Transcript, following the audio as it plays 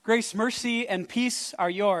Grace, mercy, and peace are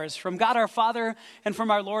yours from God our Father and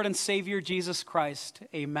from our Lord and Savior Jesus Christ.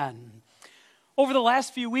 Amen. Over the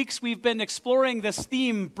last few weeks, we've been exploring this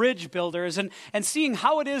theme, bridge builders, and seeing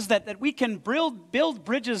how it is that we can build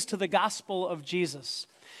bridges to the gospel of Jesus.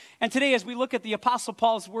 And today, as we look at the Apostle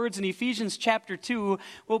Paul's words in Ephesians chapter 2,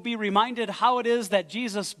 we'll be reminded how it is that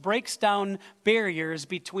Jesus breaks down barriers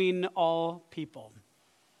between all people.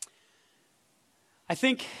 I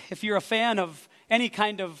think if you're a fan of any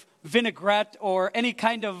kind of vinaigrette or any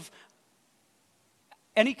kind of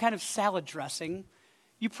salad dressing,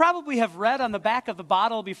 you probably have read on the back of the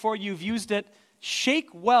bottle before you've used it, shake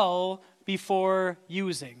well before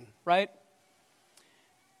using, right?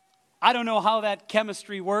 I don't know how that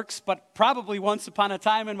chemistry works, but probably once upon a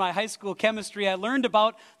time in my high school chemistry, I learned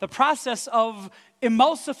about the process of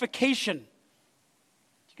emulsification. Do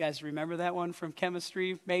you guys remember that one from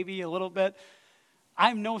chemistry? Maybe a little bit.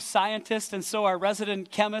 I'm no scientist, and so our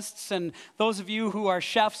resident chemists and those of you who are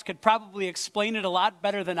chefs could probably explain it a lot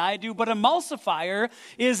better than I do. But emulsifier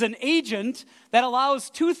is an agent that allows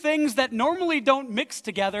two things that normally don't mix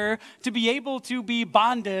together to be able to be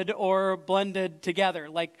bonded or blended together,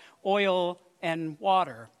 like oil and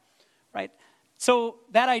water, right? So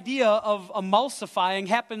that idea of emulsifying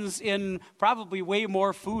happens in probably way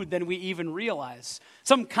more food than we even realize.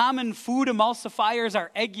 Some common food emulsifiers are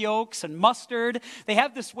egg yolks and mustard. They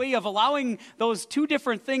have this way of allowing those two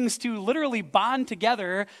different things to literally bond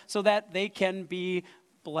together so that they can be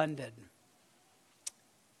blended.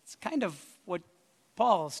 It's kind of what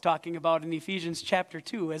Paul is talking about in Ephesians chapter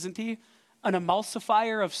 2, isn't he? An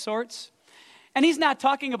emulsifier of sorts. And he's not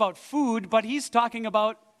talking about food, but he's talking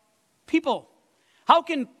about people. How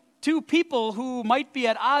can two people who might be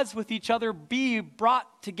at odds with each other be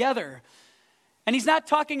brought together? And he's not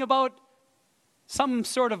talking about some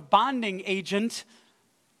sort of bonding agent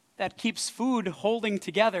that keeps food holding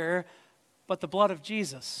together, but the blood of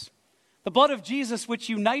Jesus. The blood of Jesus, which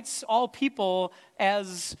unites all people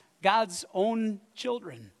as God's own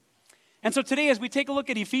children. And so today, as we take a look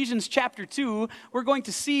at Ephesians chapter 2, we're going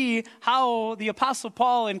to see how the Apostle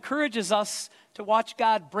Paul encourages us to watch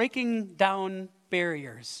God breaking down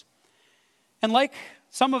barriers. And like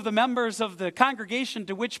some of the members of the congregation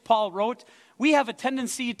to which Paul wrote, we have a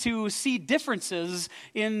tendency to see differences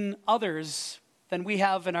in others than we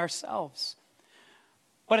have in ourselves.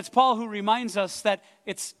 But it's Paul who reminds us that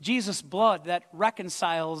it's Jesus' blood that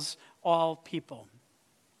reconciles all people.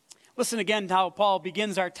 Listen again to how Paul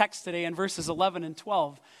begins our text today in verses 11 and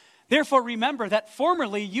 12. Therefore remember that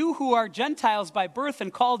formerly you who are Gentiles by birth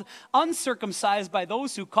and called uncircumcised by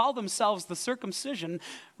those who call themselves the circumcision,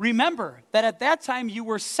 remember that at that time you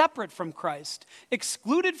were separate from Christ,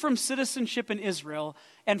 excluded from citizenship in Israel,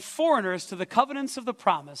 and foreigners to the covenants of the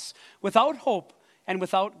promise, without hope and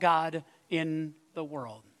without God in the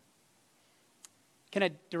world. Can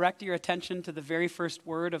I direct your attention to the very first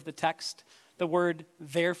word of the text, the word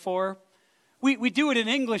therefore? We do it in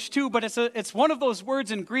English too, but it's one of those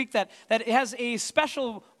words in Greek that has a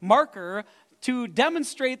special marker to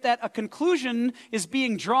demonstrate that a conclusion is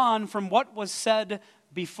being drawn from what was said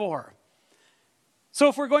before. So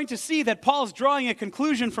if we're going to see that Paul's drawing a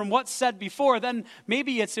conclusion from what's said before, then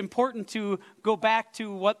maybe it's important to go back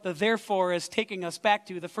to what the therefore is taking us back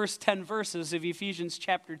to, the first 10 verses of Ephesians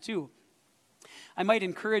chapter 2. I might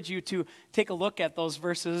encourage you to take a look at those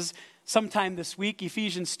verses sometime this week,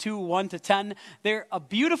 Ephesians 2, 1 to 10. They're a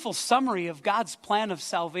beautiful summary of God's plan of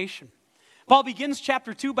salvation. Paul begins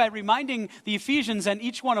chapter 2 by reminding the Ephesians and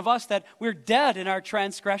each one of us that we're dead in our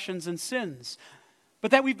transgressions and sins,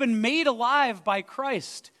 but that we've been made alive by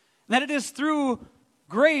Christ, and that it is through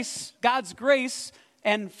grace, God's grace,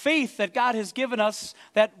 and faith that God has given us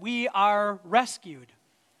that we are rescued.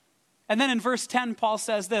 And then in verse 10, Paul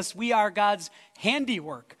says this, we are God's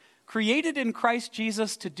handiwork, created in Christ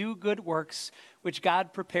Jesus to do good works, which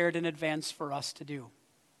God prepared in advance for us to do.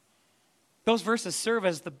 Those verses serve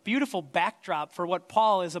as the beautiful backdrop for what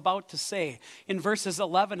Paul is about to say in verses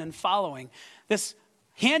 11 and following. This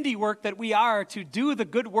handiwork that we are to do the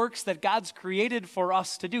good works that God's created for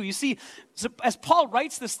us to do. You see, as Paul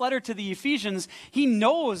writes this letter to the Ephesians, he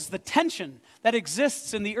knows the tension that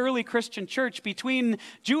exists in the early Christian church between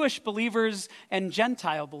Jewish believers and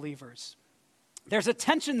Gentile believers. There's a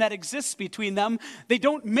tension that exists between them. They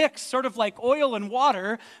don't mix, sort of like oil and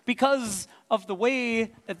water, because of the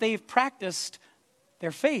way that they've practiced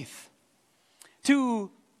their faith.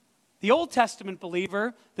 To the Old Testament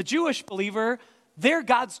believer, the Jewish believer, they're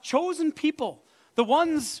God's chosen people, the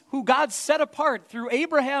ones who God set apart through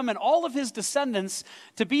Abraham and all of his descendants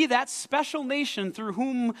to be that special nation through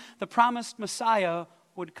whom the promised Messiah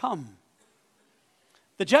would come.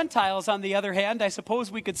 The Gentiles, on the other hand, I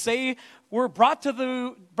suppose we could say, were brought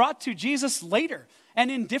to Jesus later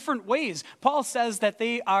and in different ways. Paul says that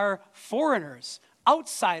they are foreigners,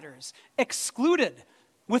 outsiders, excluded,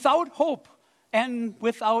 without hope, and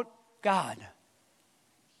without God.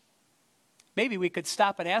 Maybe we could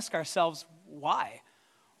stop and ask ourselves, why?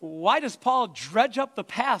 Why does Paul dredge up the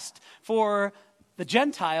past for the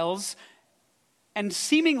Gentiles and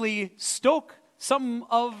seemingly stoke some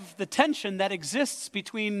of the tension that exists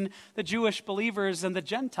between the Jewish believers and the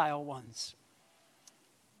Gentile ones?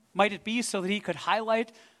 Might it be so that he could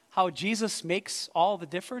highlight how Jesus makes all the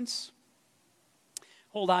difference?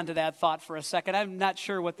 Hold on to that thought for a second. I'm not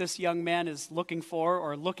sure what this young man is looking for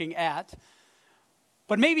or looking at,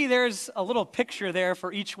 but maybe there's a little picture there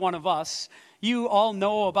for each one of us. You all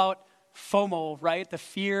know about FOMO, right? The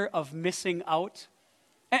fear of missing out.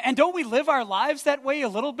 And don't we live our lives that way a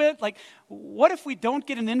little bit? Like, what if we don't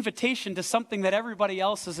get an invitation to something that everybody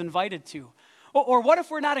else is invited to? Or what if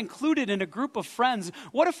we're not included in a group of friends?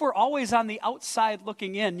 What if we're always on the outside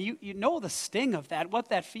looking in? You know the sting of that, what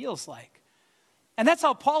that feels like. And that's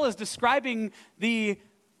how Paul is describing the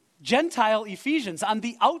Gentile Ephesians, on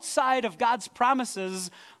the outside of God's promises,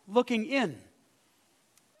 looking in.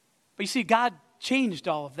 But you see, God changed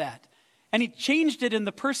all of that. And he changed it in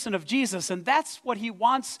the person of Jesus. And that's what he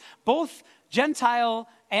wants both Gentile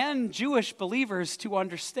and Jewish believers to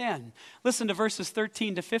understand. Listen to verses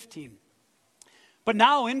 13 to 15. But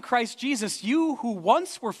now in Christ Jesus, you who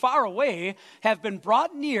once were far away have been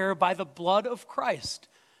brought near by the blood of Christ.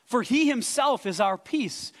 For he himself is our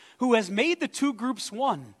peace, who has made the two groups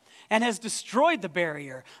one and has destroyed the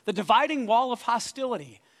barrier, the dividing wall of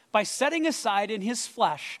hostility, by setting aside in his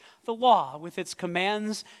flesh the law with its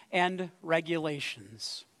commands and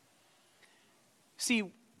regulations.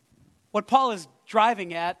 See, what Paul is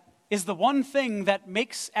driving at is the one thing that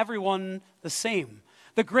makes everyone the same,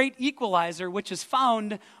 the great equalizer which is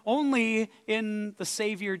found only in the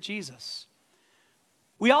Savior Jesus.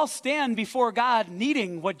 We all stand before God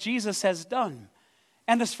needing what Jesus has done.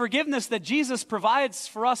 And this forgiveness that Jesus provides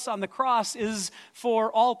for us on the cross is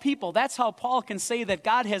for all people. That's how Paul can say that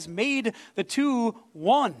God has made the two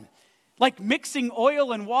one. Like mixing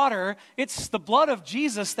oil and water, it's the blood of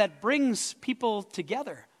Jesus that brings people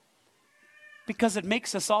together because it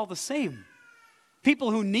makes us all the same.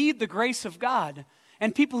 People who need the grace of God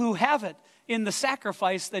and people who have it in the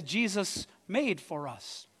sacrifice that Jesus made for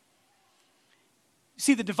us.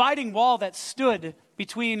 See, the dividing wall that stood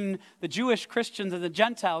between the Jewish Christians and the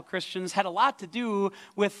Gentile Christians had a lot to do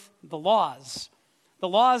with the laws. The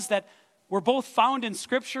laws that were both found in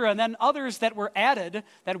Scripture and then others that were added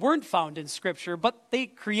that weren't found in Scripture, but they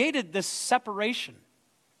created this separation.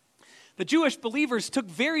 The Jewish believers took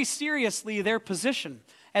very seriously their position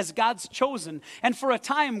as God's chosen, and for a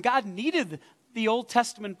time God needed the Old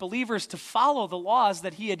Testament believers to follow the laws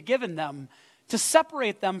that he had given them, to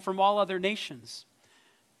separate them from all other nations.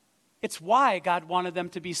 It's why God wanted them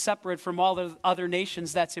to be separate from all the other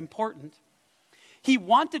nations. That's important. He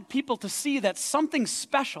wanted people to see that something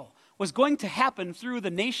special was going to happen through the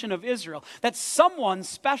nation of Israel, that someone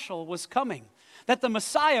special was coming, that the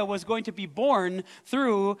Messiah was going to be born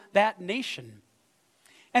through that nation.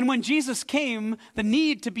 And when Jesus came, the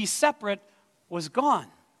need to be separate was gone.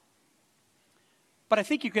 But I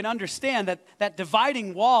think you can understand that that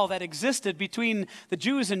dividing wall that existed between the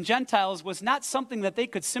Jews and Gentiles was not something that they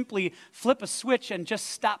could simply flip a switch and just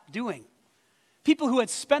stop doing. People who had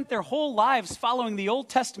spent their whole lives following the Old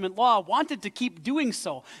Testament law wanted to keep doing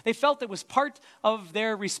so. They felt it was part of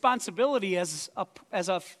their responsibility as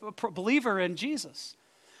a believer in Jesus.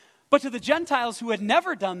 But to the Gentiles who had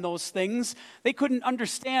never done those things, they couldn't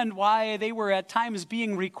understand why they were at times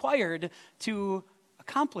being required to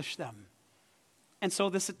accomplish them. And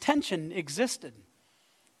so this tension existed.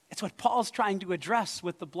 It's what Paul's trying to address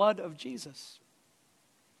with the blood of Jesus.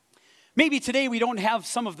 Maybe today we don't have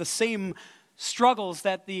some of the same struggles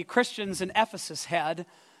that the Christians in Ephesus had,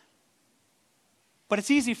 but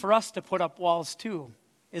it's easy for us to put up walls too,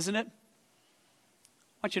 isn't it?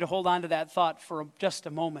 I want you to hold on to that thought for just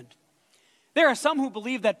a moment. There are some who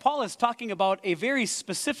believe that Paul is talking about a very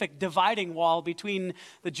specific dividing wall between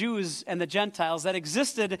the Jews and the Gentiles that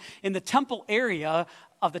existed in the temple area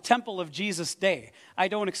of the temple of Jesus' day. I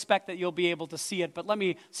don't expect that you'll be able to see it, but let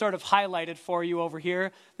me sort of highlight it for you over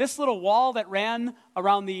here. This little wall that ran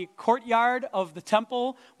around the courtyard of the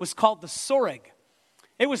temple was called the Soreg.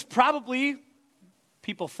 It was probably,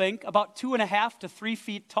 people think, about 2.5 to 3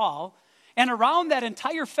 feet tall. And around that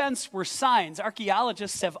entire fence were signs.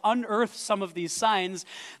 Archaeologists have unearthed some of these signs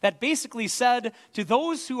that basically said to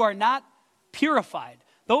those who are not purified,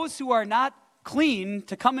 those who are not clean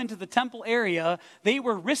to come into the temple area, they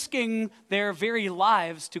were risking their very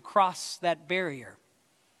lives to cross that barrier.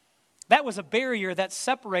 That was a barrier that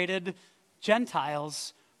separated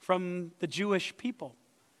Gentiles from the Jewish people.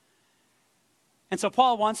 And so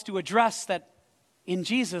Paul wants to address that in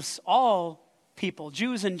Jesus, all people,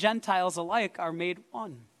 Jews and Gentiles alike, are made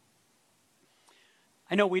one.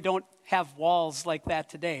 I know we don't have walls like that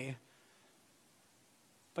today,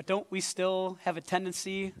 but don't we still have a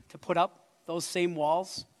tendency to put up those same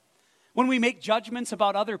walls? When we make judgments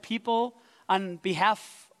about other people on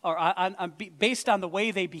behalf or based on the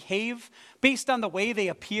way they behave, based on the way they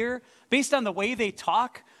appear, based on the way they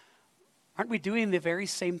talk, aren't we doing the very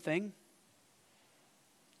same thing?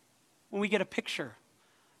 When we get a picture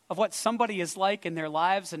of what somebody is like in their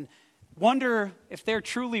lives and wonder if they're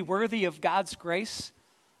truly worthy of God's grace,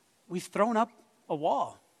 we've thrown up a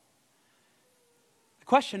wall. The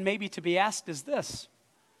question maybe to be asked is this: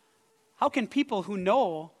 how can people who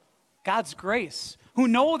know God's grace, who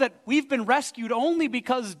know that we've been rescued only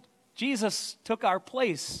because Jesus took our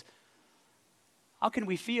place, how can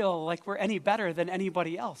we feel like we're any better than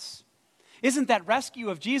anybody else? Isn't that rescue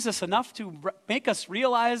of Jesus enough to make us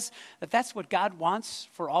realize that that's what God wants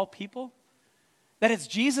for all people? That it's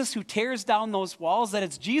Jesus who tears down those walls, that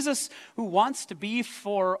it's Jesus who wants to be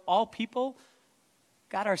for all people?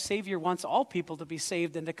 God, our Savior, wants all people to be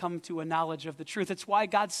saved and to come to a knowledge of the truth. It's why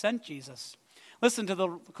God sent Jesus. Listen to the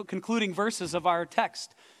concluding verses of our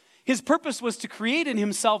text. His purpose was to create in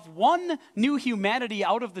himself one new humanity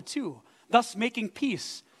out of the two, thus making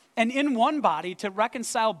peace, and in one body to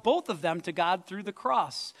reconcile both of them to God through the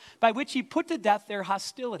cross, by which he put to death their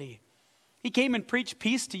hostility. He came and preached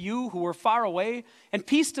peace to you who were far away, and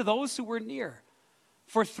peace to those who were near.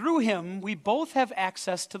 For through him we both have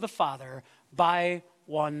access to the Father by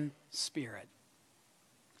one Spirit.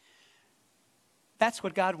 That's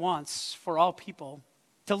what God wants for all people,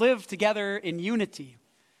 to live together in unity,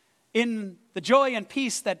 in the joy and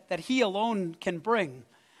peace that he alone can bring.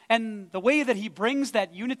 And the way that he brings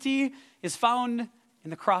that unity is found in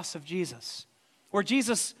the cross of Jesus, where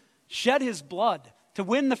Jesus shed his blood to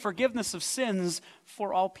win the forgiveness of sins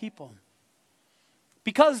for all people.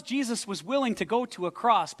 Because Jesus was willing to go to a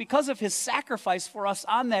cross, because of his sacrifice for us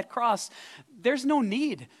on that cross, there's no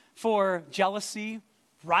need for jealousy,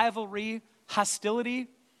 rivalry, hostility,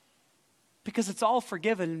 because it's all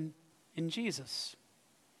forgiven in Jesus.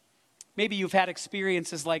 Maybe you've had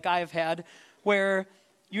experiences like I've had where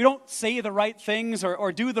you don't say the right things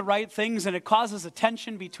or do the right things, and it causes a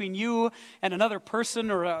tension between you and another person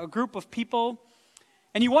or a group of people.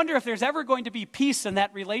 And you wonder if there's ever going to be peace in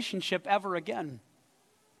that relationship ever again.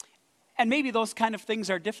 And maybe those kind of things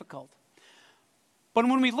are difficult. But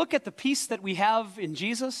when we look at the peace that we have in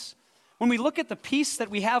Jesus, when we look at the peace that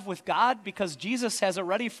we have with God because Jesus has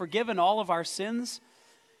already forgiven all of our sins,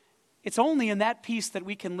 it's only in that peace that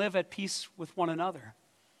we can live at peace with one another.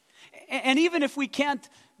 And even if we can't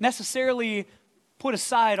necessarily put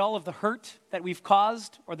aside all of the hurt that we've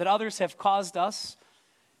caused or that others have caused us,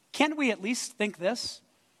 can't we at least think this?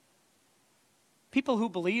 People who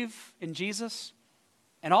believe in Jesus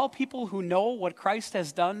and all people who know what Christ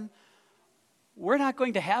has done, we're not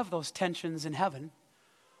going to have those tensions in heaven.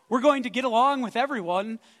 We're going to get along with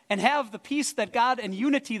everyone and have the peace that God and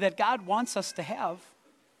unity that God wants us to have.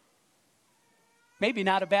 Maybe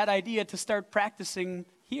not a bad idea to start practicing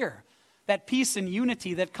here. That peace and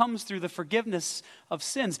unity that comes through the forgiveness of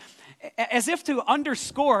sins. As if to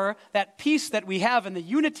underscore that peace that we have and the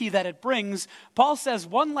unity that it brings, Paul says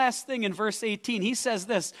one last thing in verse 18. He says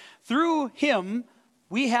this: through him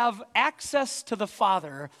we have access to the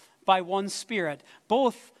Father by one Spirit.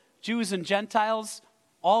 Both Jews and Gentiles,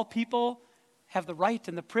 all people, have the right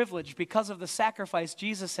and the privilege, because of the sacrifice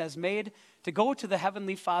Jesus has made, to go to the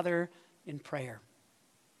Heavenly Father in prayer.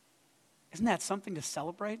 Isn't that something to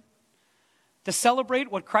celebrate? To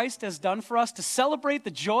celebrate what Christ has done for us, to celebrate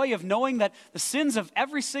the joy of knowing that the sins of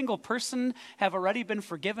every single person have already been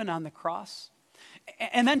forgiven on the cross.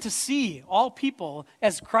 And then to see all people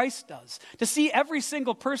as Christ does, to see every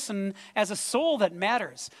single person as a soul that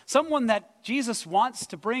matters, someone that Jesus wants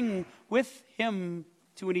to bring with him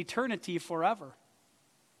to an eternity forever.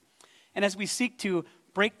 And as we seek to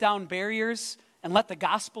break down barriers and let the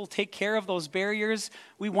gospel take care of those barriers,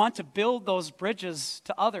 we want to build those bridges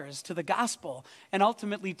to others, to the gospel, and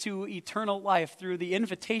ultimately to eternal life through the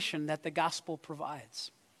invitation that the gospel provides.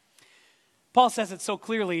 Paul says it so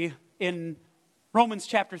clearly in Romans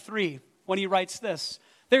chapter 3 when he writes this: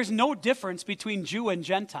 there's no difference between Jew and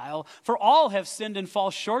Gentile, for all have sinned and fall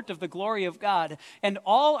short of the glory of God, and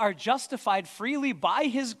all are justified freely by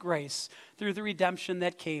his grace through the redemption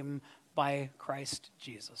that came by Christ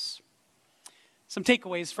Jesus. Some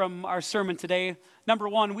takeaways from our sermon today. Number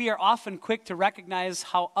one, we are often quick to recognize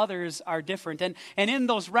how others are different. And in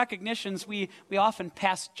those recognitions, we often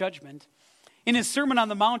pass judgment. In his Sermon on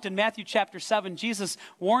the Mount in Matthew chapter 7, Jesus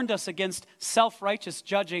warned us against self-righteous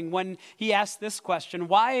judging when he asked this question: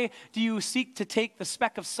 why do you seek to take the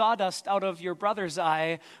speck of sawdust out of your brother's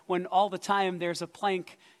eye when all the time there's a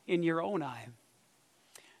plank in your own eye?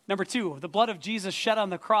 Number two, the blood of Jesus shed on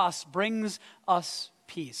the cross brings us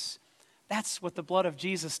peace. That's what the blood of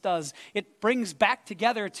Jesus does. It brings back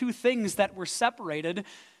together two things that were separated.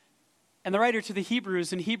 And the writer to the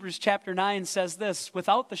Hebrews in Hebrews chapter 9 says this: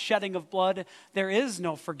 without the shedding of blood, there is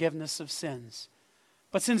no forgiveness of sins.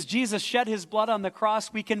 But since Jesus shed his blood on the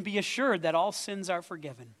cross, we can be assured that all sins are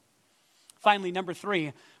forgiven. Finally, number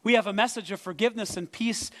three, we have a message of forgiveness and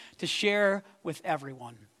peace to share with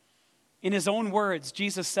everyone. In his own words,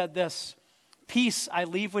 Jesus said this: peace I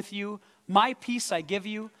leave with you, my peace I give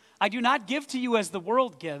you. I do not give to you as the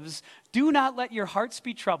world gives. Do not let your hearts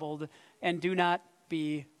be troubled, and do not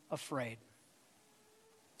be afraid.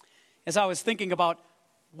 As I was thinking about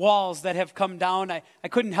walls that have come down, I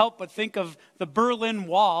couldn't help but think of the Berlin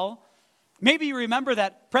Wall. Maybe you remember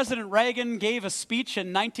that President Reagan gave a speech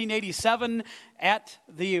in 1987 at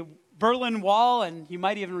the Berlin Wall, and you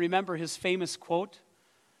might even remember his famous quote: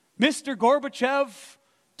 "Mr. Gorbachev,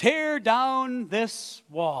 tear down this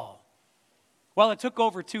wall." Well, it took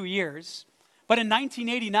over 2 years, but in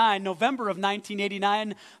 1989, November of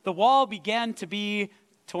 1989, the wall began to be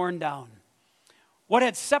torn down. What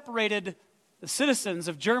had separated the citizens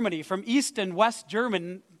of Germany from East and West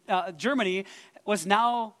Germany was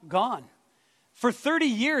now gone. For 30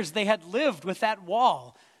 years, they had lived with that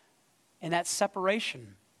wall and that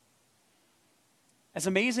separation. As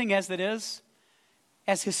amazing as it is,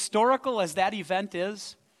 as historical as that event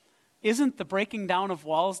is, isn't the breaking down of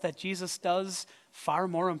walls that Jesus does far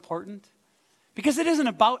more important? Because it isn't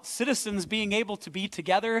about citizens being able to be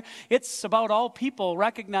together. It's about all people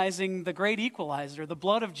recognizing the great equalizer, the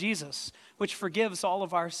blood of Jesus, which forgives all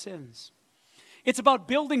of our sins. It's about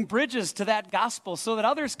building bridges to that gospel so that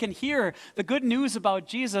others can hear the good news about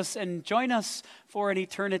Jesus and join us for an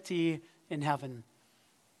eternity in heaven.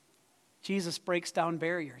 Jesus breaks down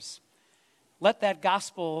barriers. Let that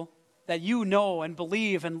gospel that you know and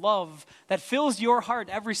believe and love, that fills your heart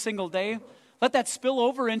every single day, let that spill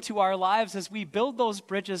over into our lives as we build those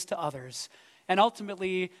bridges to others and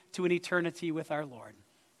ultimately to an eternity with our Lord.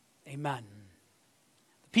 Amen.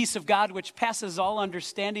 The peace of God, which passes all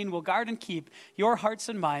understanding, will guard and keep your hearts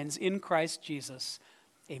and minds in Christ Jesus.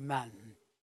 Amen.